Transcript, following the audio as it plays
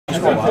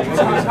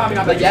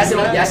Yes,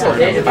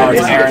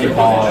 it's Aaron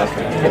Paul.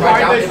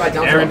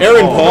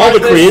 Aaron Paul, the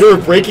creator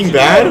of Breaking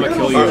Bad?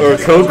 Or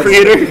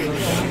co-creator?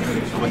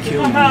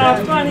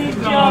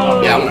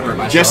 Yeah, I'm gonna hurt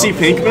myself. Jesse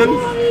Pinkman?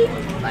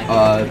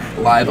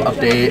 Live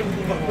update.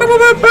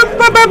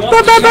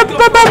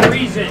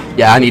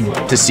 Yeah, I need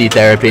to see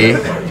therapy.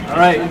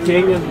 Alright,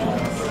 Jaden.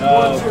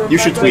 You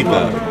should tweet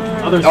that.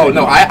 Oh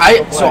no,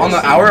 so on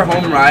the hour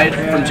home ride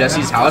from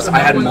Jesse's house, I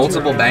had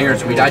multiple banger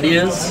tweet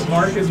ideas,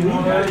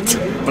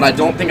 but I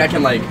don't think I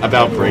can like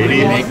about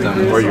Brady make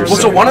them. Or your well,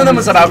 so one of them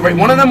was about Brady.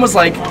 One of them was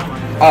like,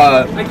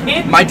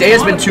 my day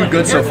has been too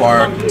good so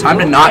far. Time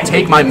to not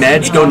take my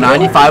meds. Go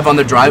 95 on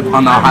the drive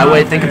on the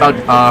highway. Think about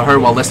her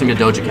while listening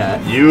to Doja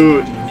Cat.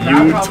 You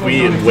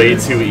tweet way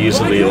too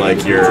easily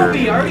like you're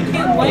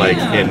like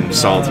in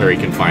solitary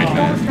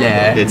confinement.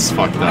 Yeah. It's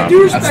fucked up. I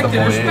do respect it.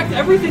 I respect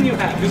everything you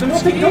have. Because I'm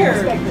also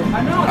here.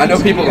 I know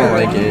people don't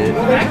like it.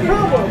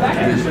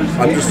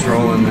 I'm just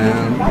trolling,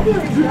 man.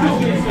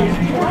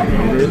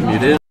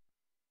 Muted.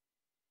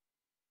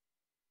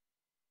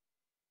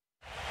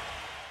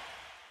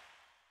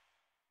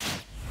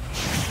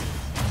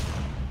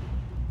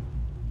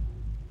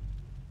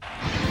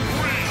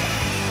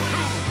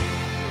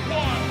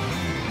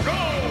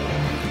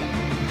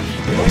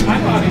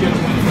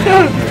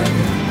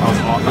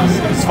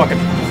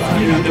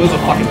 It was a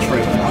fucking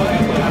trip.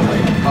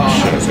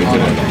 Shit, they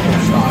didn't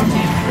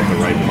pick the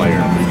right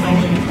player.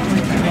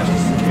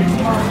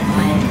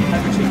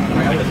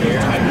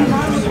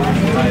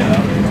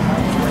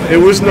 It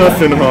was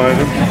nothing, hon.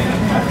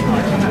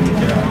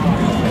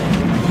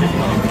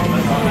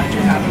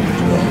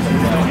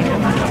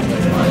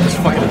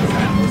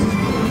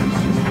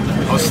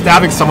 I was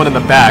stabbing someone in the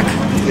back.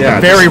 Yeah,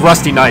 a very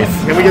rusty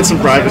knife. Can we get some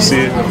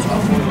privacy?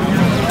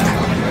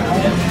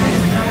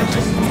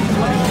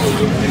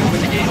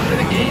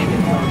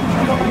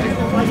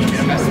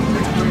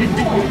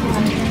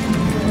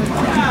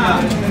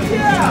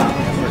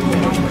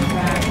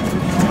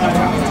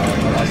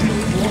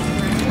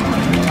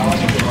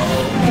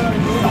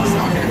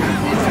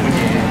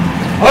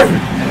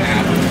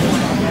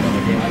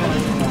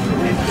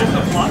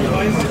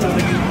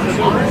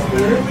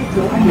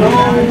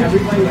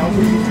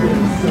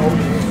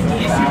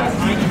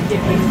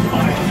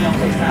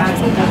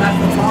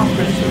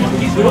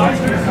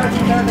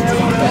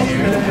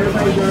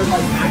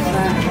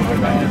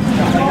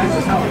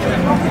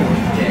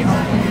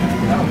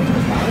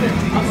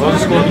 Well,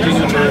 just going to do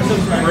the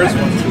first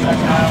one.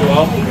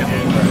 12.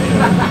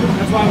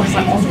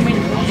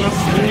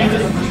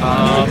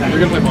 We're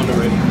going to play Honda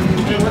Ray.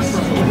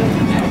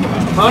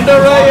 Honda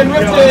Ray and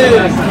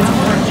Ripton!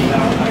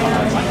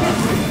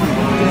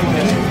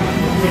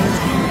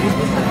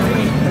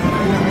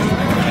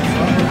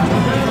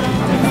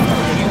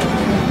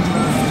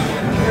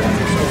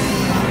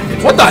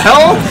 What the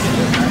hell?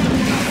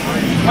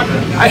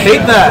 I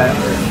hate that.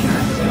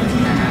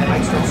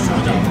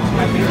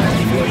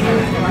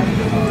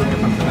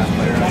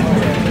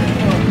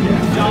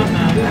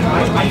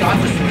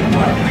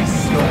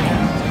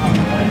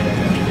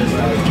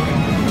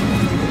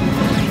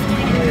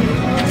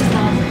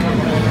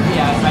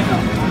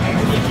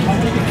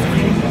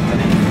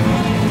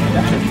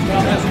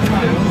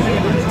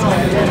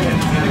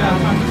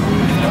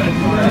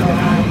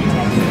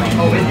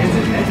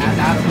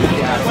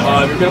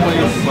 If you're gonna play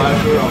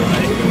Slasher,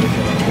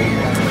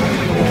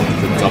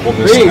 Double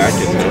this stack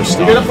and no stop.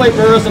 you're gonna play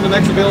Burris in the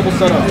next available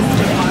setup.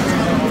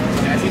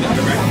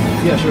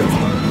 Yeah, sure.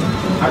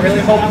 I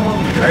really hope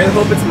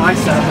it's my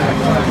setup.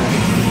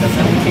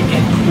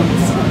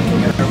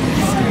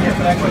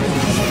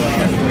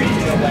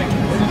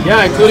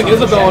 Yeah, including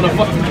Isabel on a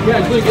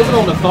including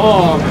Isabel on a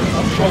thong.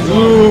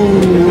 Ooh.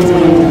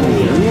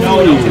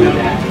 No, don't do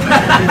that.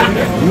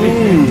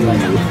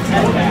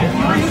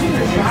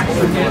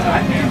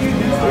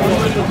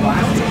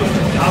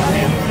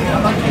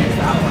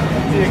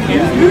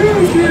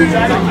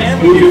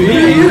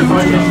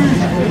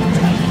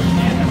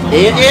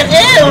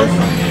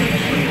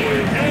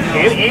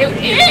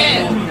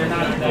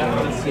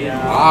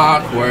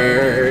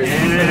 Awkward.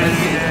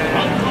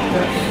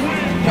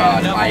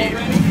 God,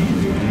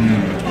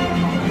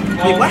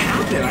 Wait, what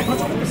happened?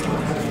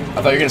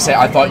 I thought you were gonna say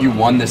I thought you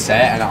won the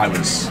set, and I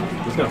was.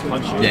 He's gonna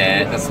punch you.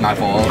 Yeah, that's my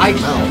fault.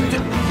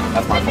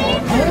 That's my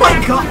fault. Oh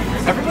my god!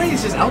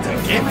 Everybody's just out to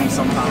get me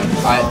sometimes.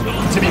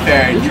 To be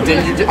fair, you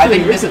did. I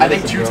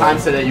think 2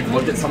 times today you've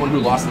looked at someone who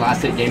lost the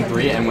last hit game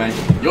 3 and went,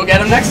 "You'll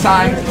get him next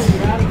time."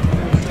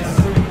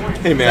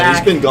 Hey man,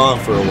 he's been gone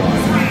for a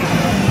while.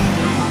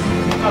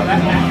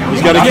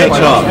 He's got to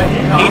catch up.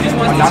 He just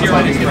wants to cheer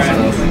on his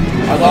friends.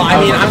 Well, I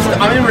mean,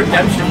 I'm in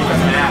redemption because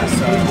of ass,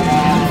 so.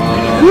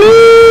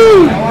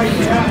 Woo!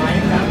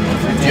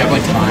 Do you have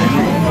like time?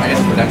 I guess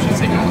redemption's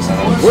taking all the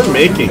setups. We're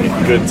making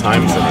good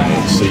time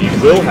tonight, so you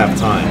will have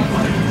time.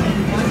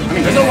 I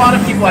mean, there's a lot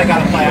of people I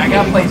gotta play. I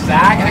gotta play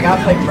Zach, I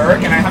gotta play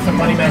Merc, and I have to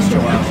money match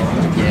Joel.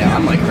 Yeah,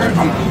 I'm like hurt.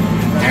 I'm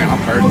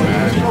hurt,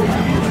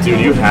 man. Dude,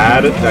 you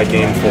had that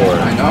game 4.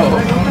 I know.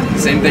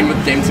 Same thing with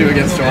game 2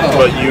 against Joel.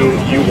 But you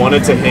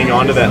wanted to hang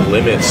on to that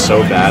limit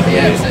so badly.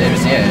 Yeah,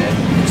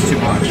 it's too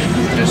much.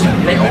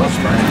 They almost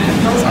burned it.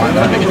 It's not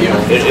that big a deal.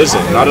 It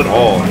isn't, not at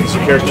all. Because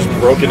your character's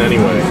broken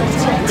anyway.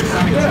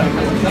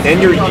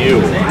 And you're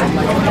you.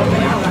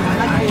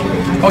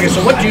 Okay,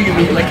 so what do you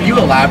mean? Like, can you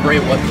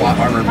elaborate what plot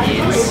armor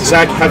means?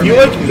 Zach, have you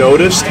like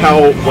noticed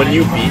how when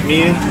you beat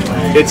me,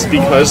 it's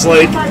because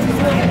like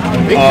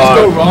Things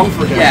go wrong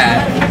for him.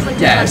 Yeah.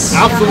 Yes.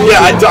 Absolutely.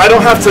 yeah, I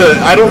don't have to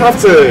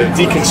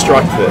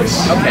deconstruct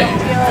this. Okay.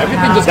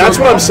 Everything just That's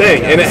goes what I'm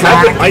saying, and it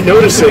happened. I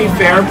noticed To be it.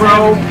 fair,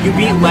 bro, you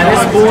beat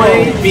Lettuce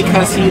Boy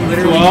because he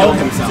literally killed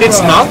himself.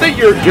 It's not that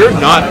you're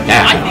not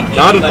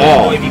not at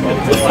all,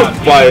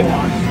 but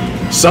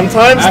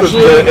sometimes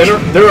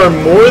there are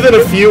more than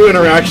a few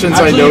interactions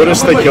I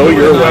notice that go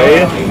your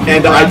way,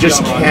 and I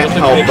just can't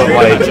help but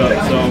like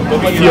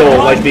feel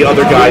like the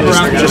other guy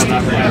just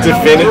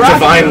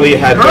divinely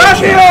had no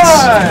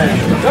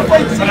chance.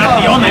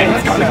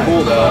 That's kind of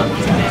cool, though.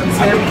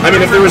 I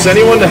mean, if there was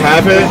anyone to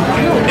have it,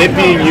 it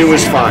being you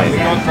is fine.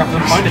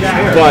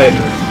 But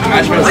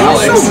Imagine it was You're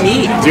Alex. so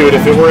mean. dude,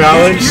 if it were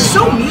Alex,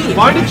 You're so mean.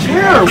 Find a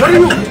chair. What are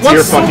you?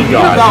 dear fucking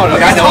God.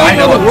 Like, I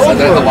know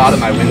that a lot of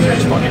my wins are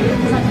just fucking.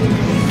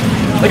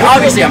 Like,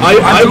 obviously,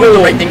 I'm doing the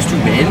right things to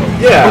win.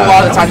 Yeah. But a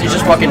lot of the times, it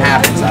just fucking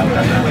happens that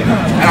way.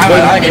 And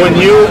I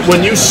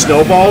when you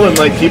snowball and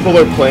like people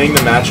are playing the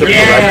matchup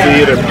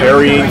correctly, they're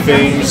parrying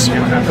things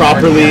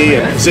properly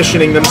and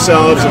positioning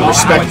themselves and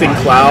respecting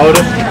Cloud,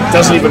 it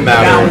doesn't even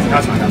matter.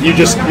 You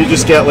just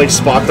get like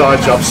spot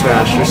dodge up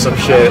smash or some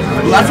shit.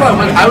 Well, that's why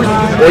I was.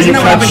 Or you isn't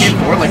that what happened catch-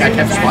 game 4? Like, I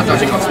kept spot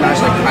dodging up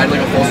smash. Like, I had like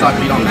a full stock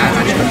lead on that. And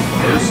I just couldn't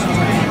close.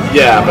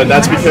 Yeah, but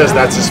that's because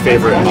that's his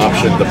favorite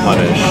option to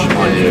punish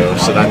on you,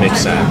 so that makes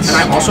sense. And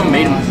I also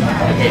made him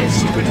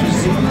pissed, which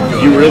is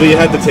good. You really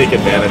had to take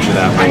advantage of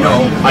that. I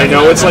know. I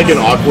know it's like an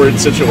awkward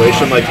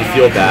situation, like you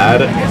feel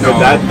bad, but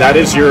No. that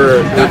is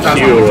your That's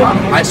cue.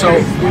 I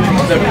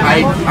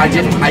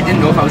didn't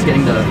know if I was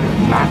getting the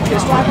Matt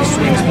pissed when he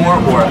swings more,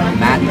 or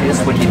Matt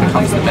pissed when he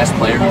becomes the best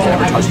player who's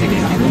ever touched a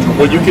game.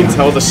 Well, you can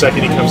tell the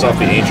second he comes off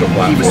the Angel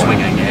platform. He was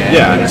swinging.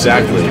 Yeah,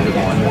 exactly.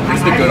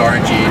 It's the good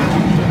RNG.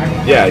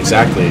 Yeah,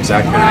 exactly.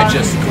 I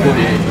just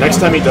couldn't. Next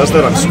time he does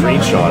that, I'm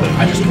screenshotting.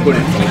 I just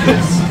couldn't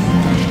focus.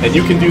 And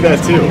you can do that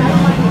too.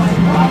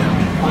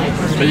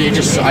 But it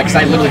just, because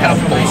I literally had a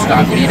full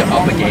stock lead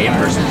up a game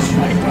versus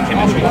like him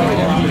and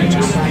Joel. It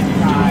just,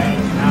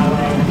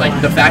 like,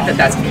 the fact that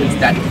that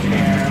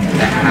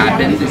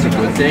happened is a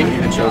good thing.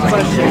 It shows like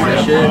I'm doing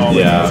this shit.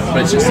 Yeah.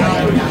 But it's just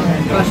like,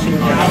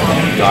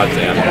 God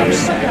damn it. He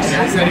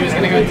said he was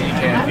gonna go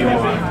DK if you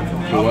want.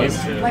 who was?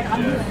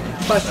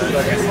 Question,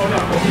 brother.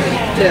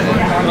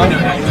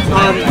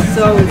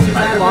 So since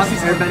I lost,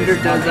 Airbender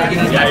does that.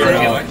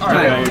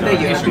 Alright,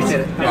 thank you, I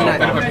appreciate it.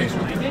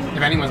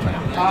 If anyone's I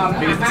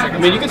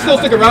mean, you can still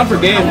stick around for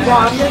games. I'm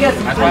gonna get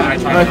Alright,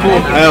 cool.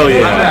 Hell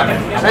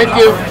yeah. Thank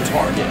you.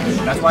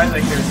 That's why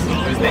like there's the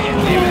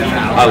end game and then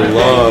I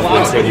love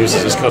when Ted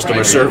uses his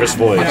customer service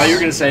voice. I thought you were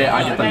gonna say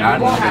I get the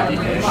Madden and I get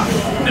DK.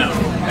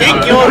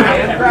 Thank you.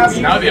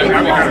 That would be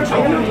kind of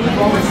trouble.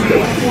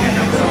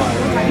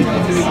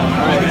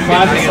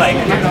 it's like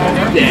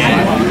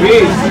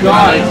Please,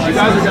 God, you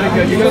guys are gonna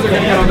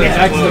get on the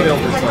next level.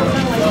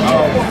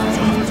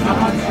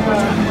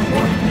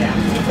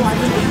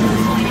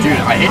 Dude,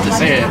 I hate to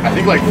say it. I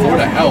think like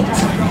Florida helped.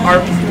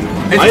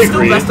 I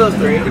agree. best of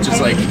 3. Which is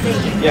like,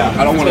 Yeah.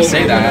 I don't want to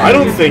say that. I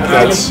don't think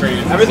that's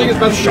Everything is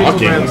best for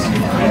shocking. friends.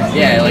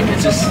 Yeah, like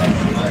it's just,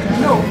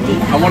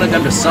 I wanted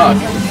them to suck.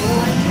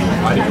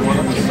 Why did you want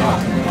them to suck?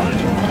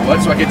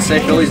 What? So I could say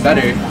Philly's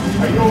better.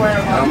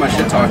 All my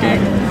shit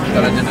talking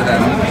that I did to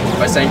them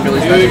by saying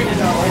Philly's better.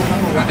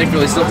 I think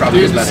Philly still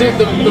probably is Dude, better.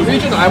 see, the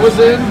region I was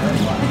in,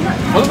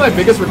 one of my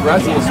biggest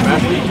regrets in the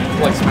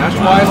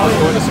Smash-wise was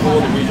going to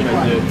school in the region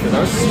I did, because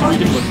our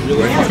region was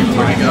really fucking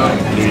Where'd you go?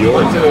 New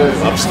York, to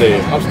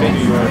upstate. upstate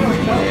New York.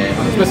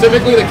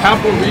 Specifically the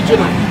capital region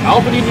of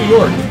Albany, New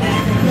York.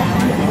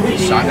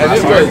 Shot And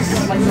it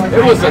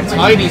was a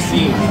tiny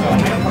scene.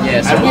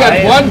 Yeah, so And we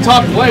had one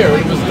top player,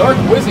 it was Dark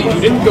Wizzy, who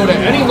didn't go to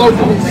any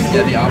locals.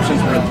 Yeah, the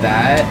options were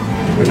that,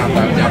 or not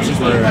that. The options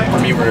were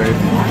for me were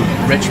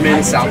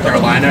Richmond, South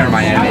Carolina, or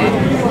Miami.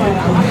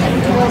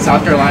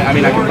 South Carolina. I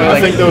mean, I could play I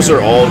like think those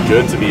are all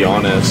good, to be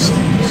honest.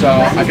 so.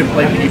 I could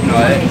play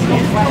Peanut,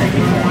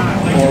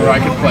 or I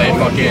could play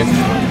fucking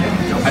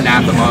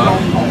Anathema.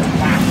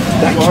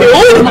 That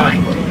killed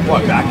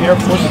What, back air?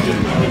 Of course it did.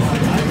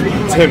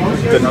 Tim,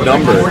 the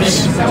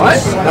numbers. What?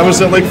 That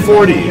was at like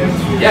 40.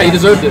 Yeah, he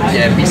deserved it.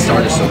 Yeah,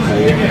 Beastard is so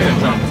cool.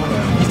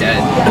 He's dead.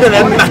 And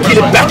then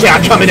immaculate back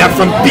air coming out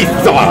from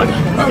Beathog.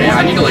 Okay,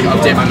 I need to like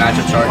update my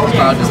matchup chart.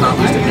 Cloud does not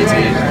lose to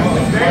PT.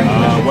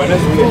 When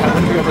have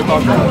we ever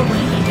thought that?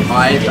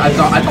 I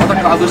thought the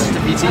Cloud loses to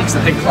PT because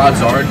I think Cloud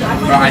Zard.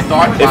 Or I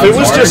thought If Cloud it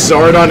was Zard, just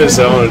Zard on his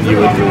own, you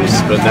would lose.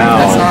 But now,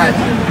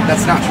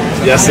 that's not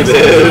true. yes, it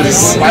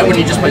is. Why wouldn't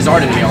he just play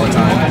Zard into me all the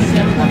time?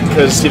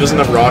 Because because he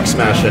doesn't have Rock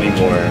Smash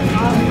anymore.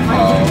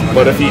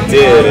 But if he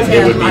did,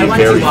 it would be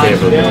very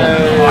favorable.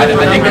 I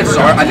think that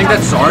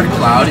Zard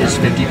Cloud is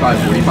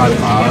 55-45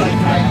 Cloud.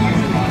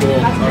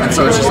 And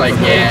so it's just like,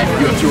 yeah,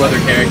 you have two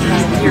other characters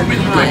with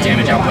good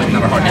damage output and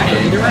that are hard to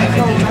hit.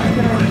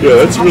 Yeah,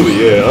 that's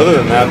really it. Other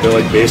than that, they're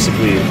like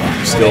basically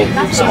still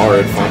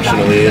Zard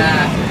functionally. It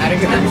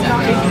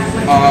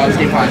was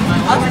game 5.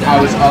 I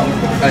was up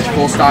at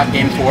full stock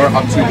game 4,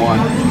 up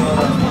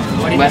 2-1.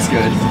 Less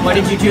good. What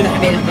did you do that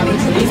made it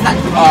that?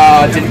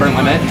 Didn't burn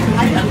limit.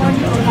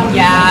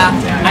 Yeah,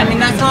 I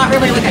mean that's not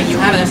really like a you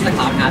have it, that's the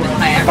cloud habit.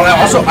 But I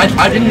also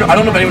I don't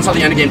know if anyone saw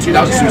the end of game 2.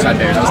 That was a suicide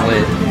bear. That was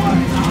lit.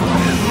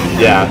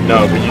 Yeah,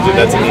 no, but you did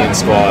that to me in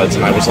squads,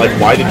 and I was like,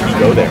 why did he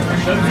go there?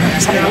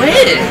 It's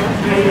lit.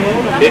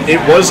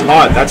 It was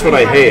hot. That's what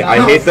I hate.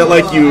 I hate that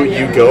like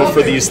you go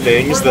for these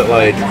things that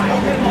like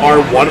are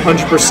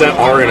 100%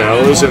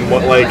 RNOs and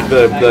what like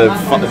the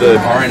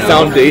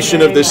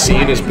foundation of this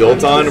scene is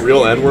built on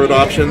real N-word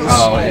options.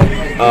 Oh,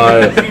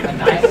 yeah.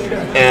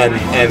 And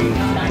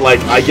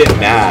like I get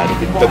mad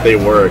that they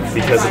work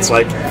because it's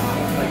like,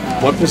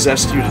 what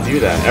possessed you to do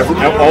that?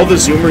 All the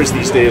Zoomers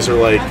these days are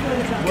like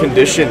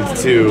conditioned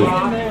to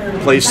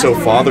play so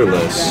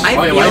fatherless. I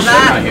feel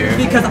that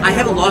because I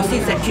have a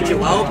lawsuit set to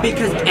Joel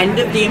because end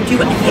of game 2 he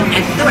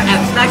entered the F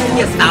smash and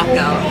he has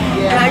Falco.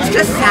 And I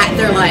just sat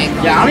there like...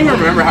 Yeah, I don't even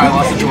remember how I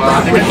lost to Joel.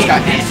 I think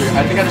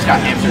I just got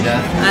hamster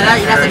death.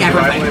 That's like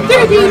everybody.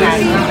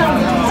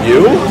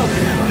 You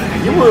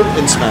were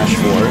in Smash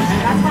 4.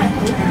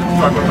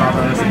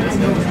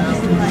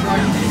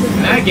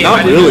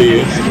 Not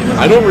really.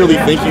 I don't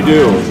really think you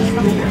do.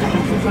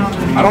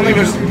 I don't think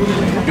there's...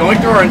 Going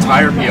through our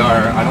entire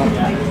PR, I don't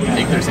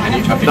think there's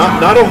any tough.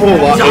 Not a whole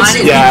lot. John,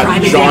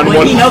 John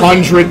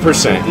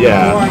 100%.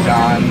 Yeah.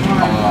 John,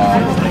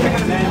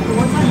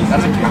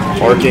 that's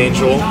a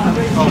Archangel.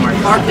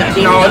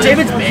 No,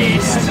 David's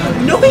based.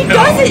 No, he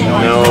doesn't.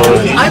 No.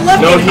 I love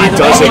No, he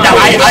doesn't.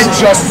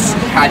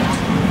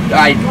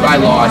 I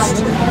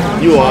lost.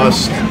 You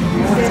lost.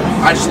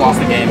 I just lost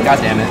the game. God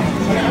damn it.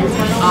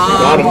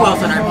 Who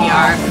else on our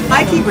PR?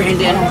 Hi, Key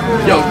Brandon.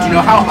 Yo, do you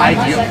know how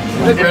ideal?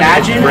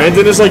 Imagine.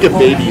 Brandon is like a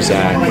baby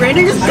Zach.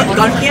 Brandon just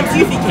gun camps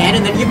you if he can,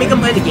 and then you make him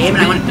play the game,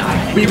 and I want to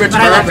die. We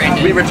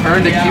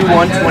returned to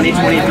Q1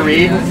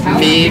 2023.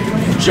 Me,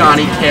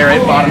 Johnny,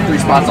 Carrot, bottom 3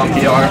 spots on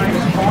PR.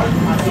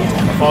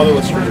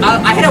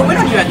 I had a win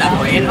on you at that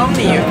point, and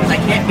only you, because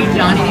I can't beat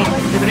Johnny.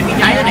 If I beat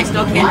Johnny, then I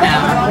still can't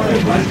now.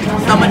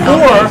 Someone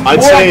help me. I'd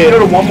say go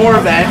to one more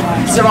event,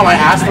 sit on my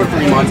ass for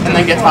 3 months, and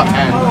then get top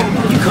 10.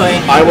 You could.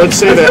 I would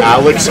say that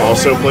Alex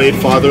also played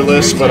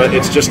Fatherless, but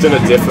it's just in a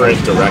different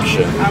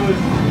direction.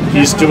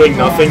 He's doing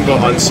nothing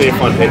but unsafe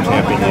unhit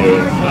camping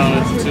you.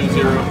 It's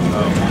 2-0.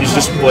 He's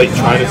just like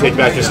trying to take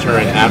back his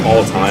turn at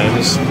all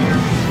times.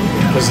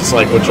 Because it's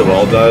like what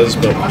Joel does,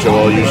 but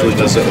Joel usually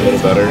does it a little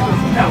better.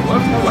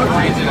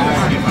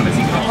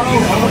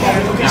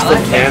 He's from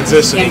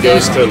Kansas and he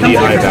goes to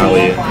Lehigh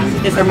Valley.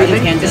 Is from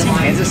Kansas?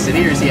 Kansas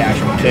City or is he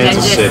actually?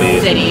 Kansas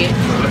City.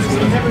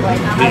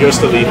 He goes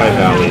to Lehigh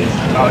Valley.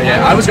 Oh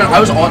yeah,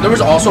 there was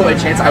also a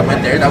chance I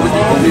went there. That was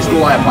the only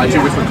school I applied to,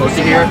 which was close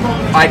to here.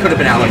 I could have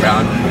been Allen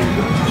Brown.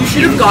 You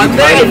should have gone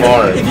there. Kind of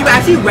are. If you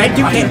actually went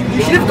to Kansas,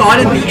 you should have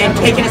gone and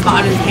taken a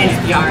spot in the Kansas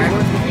PR.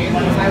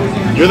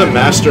 You're the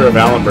master of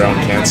Allen Brown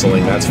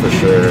canceling, that's for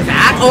sure.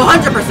 That? Oh,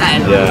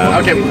 100%.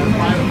 Yeah. Okay.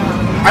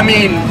 I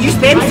mean, you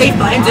spam safe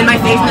buttons in my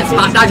face and then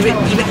spot dodge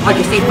even like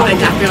your safe buttons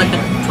after like the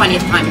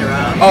 20th time in a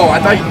row. Oh, I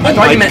thought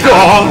you meant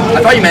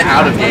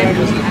out of game.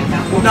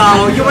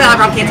 No, you went out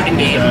around cancel in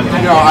game.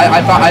 No,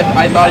 I thought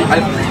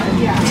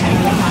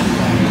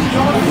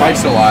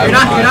Mike's alive.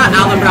 You're not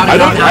Allen Brown.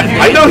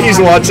 I know he's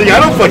watching. I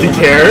don't fucking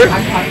care.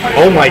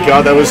 Oh my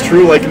god, that was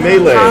true like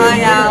Melee.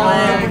 Hi,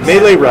 Alex.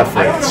 Melee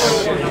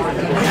reference.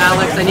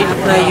 Alex, I need to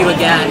play you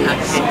again.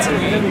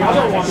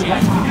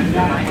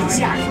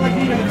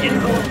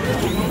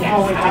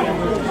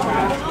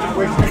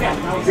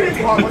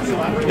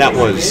 That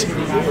was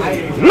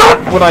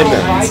not what I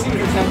meant.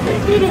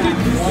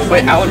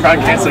 Wait, Allen Brown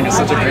canceling is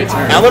such a great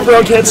term. Allen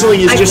Brown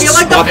canceling is just feel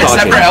like spot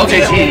except for dodging.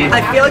 LJT.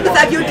 I feel like the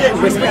fact you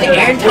whisper to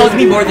Aaron tells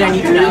me more than I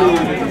need to know.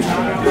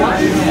 We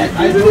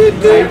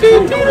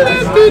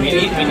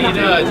need a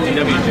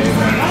DWJ.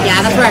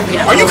 Yeah, that's where I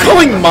feel. Are you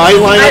calling my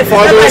lineup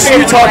fatherless? What are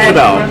you talking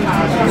about?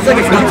 Are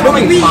you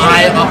calling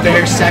my up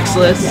air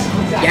sexless?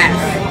 Yes.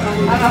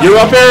 Your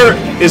up air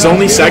is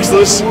only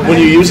sexless when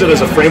you use it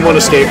as a frame 1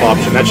 escape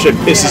option. That shit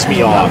pisses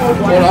me off.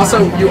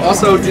 Well, you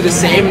also do the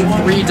same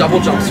 3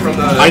 double jumps from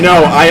the... I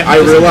know, I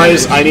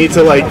realize I need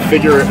to like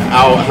figure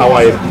out how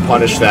I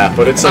punish that,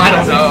 but it's like, I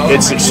don't know.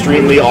 It's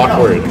extremely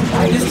awkward.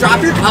 Just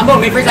drop your combo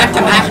and wait for his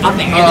to mash up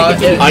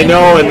there. I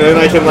know, and then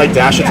I can like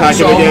dash attack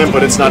him again,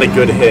 but it's not a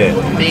good hit.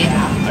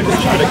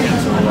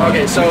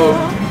 Okay, so...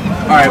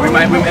 Alright, it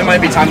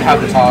might be time to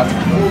have the talk.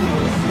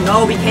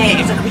 No, we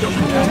can't.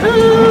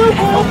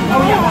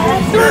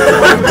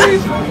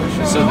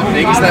 So the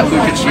things that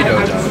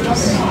Lucachito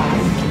does.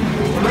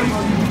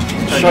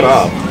 Shut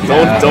up.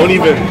 Don't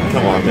even.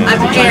 Come on, man.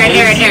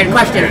 Aaron,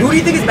 question. Who do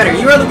you think is better,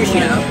 you or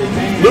Lucachito?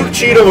 Luke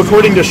Cheatham,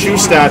 according to Shoe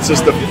Stats,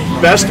 is the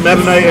best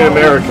Meta Knight in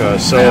America.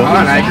 So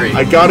I agree.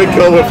 I gotta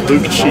go with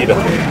Luke Cheatham.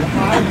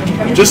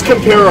 Just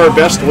compare our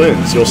best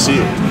wins, you'll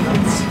see.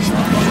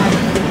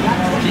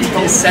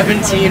 He is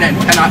 17 and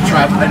cannot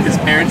travel, and his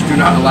parents do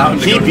not allow him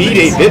to He go to beat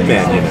things.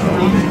 8-Bit-Man, you know.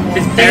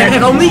 His If parents,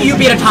 only you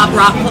beat a top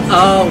rock.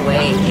 Oh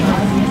wait.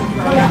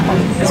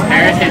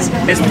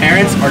 his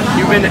parents are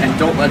Cuban and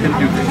don't let him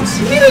do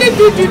things.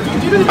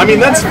 I mean,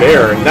 that's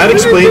fair. That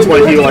explains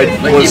why he Like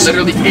he was.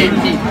 literally,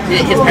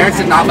 his parents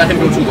did not let him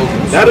go to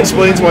locals. That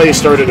explains why he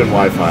started in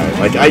Wi-Fi.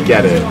 Like, I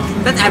get it.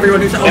 That's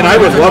everyone who's. And I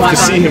would love to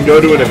see him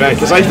go to an event,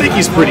 because I think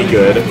he's pretty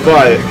good,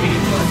 but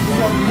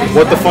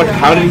what the fuck,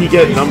 how did he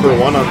get number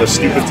 1 on the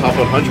stupid top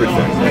 100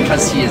 thing?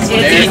 Because he is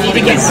It's easy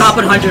to get top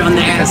 100 on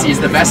there. Because he's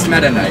the best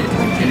Meta Knight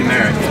in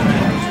America.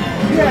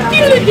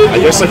 I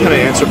guess I kind of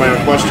answered my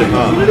own question,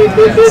 huh?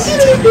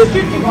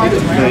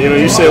 Yeah, you know,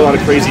 you say a lot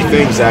of crazy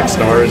things, Zach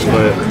Stars,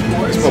 but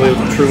it's probably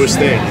the truest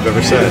thing you've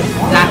ever said.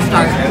 That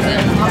starts.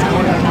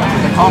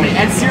 They call me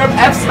and Serum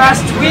F Smash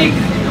Tweak!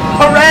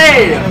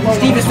 Hooray!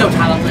 Steve is so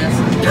talentless.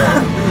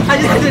 I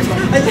just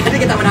had to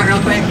get that one out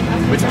real quick.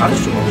 Which how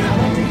does you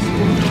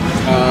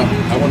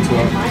I won 2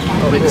 out.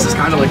 Oh wait, this is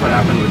kind of like what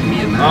happened with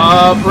me and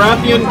Matt.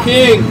 Parathian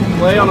King.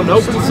 Play on an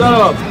open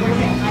setup.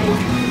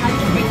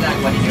 Wait, Zach,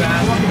 what did you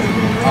ask?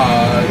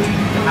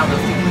 How those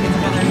two get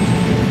together?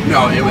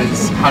 No, it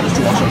was how does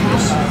Dual show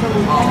this?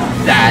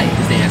 That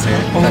is the answer.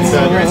 That's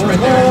your answer right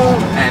there.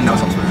 And that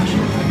was on Smash.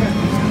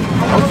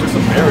 That was just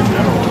a bear in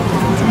general.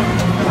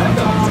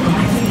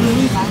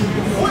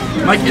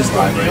 Mike is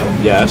 5, right?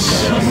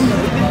 Yes. I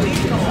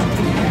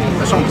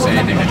just don't say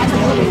anything.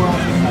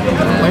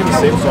 Playing the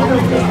same song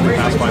for the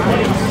past 5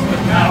 minutes.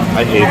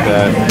 I hate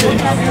that.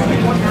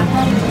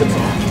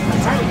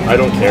 I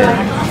don't care.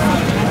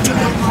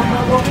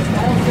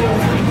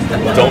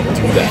 Don't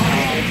do that.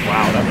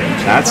 Wow, that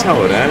made That's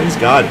how it ends?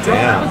 God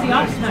damn.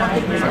 that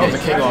was a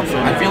king option.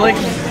 I feel like,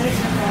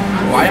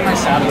 why am I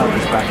sad about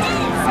this bracket?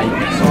 I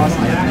eat sauce,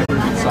 I have never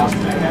eaten sauce.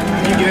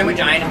 You're doing with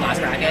Giant and Blast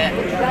Bracket.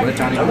 What did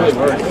Johnny That really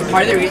works.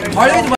 Part of the reason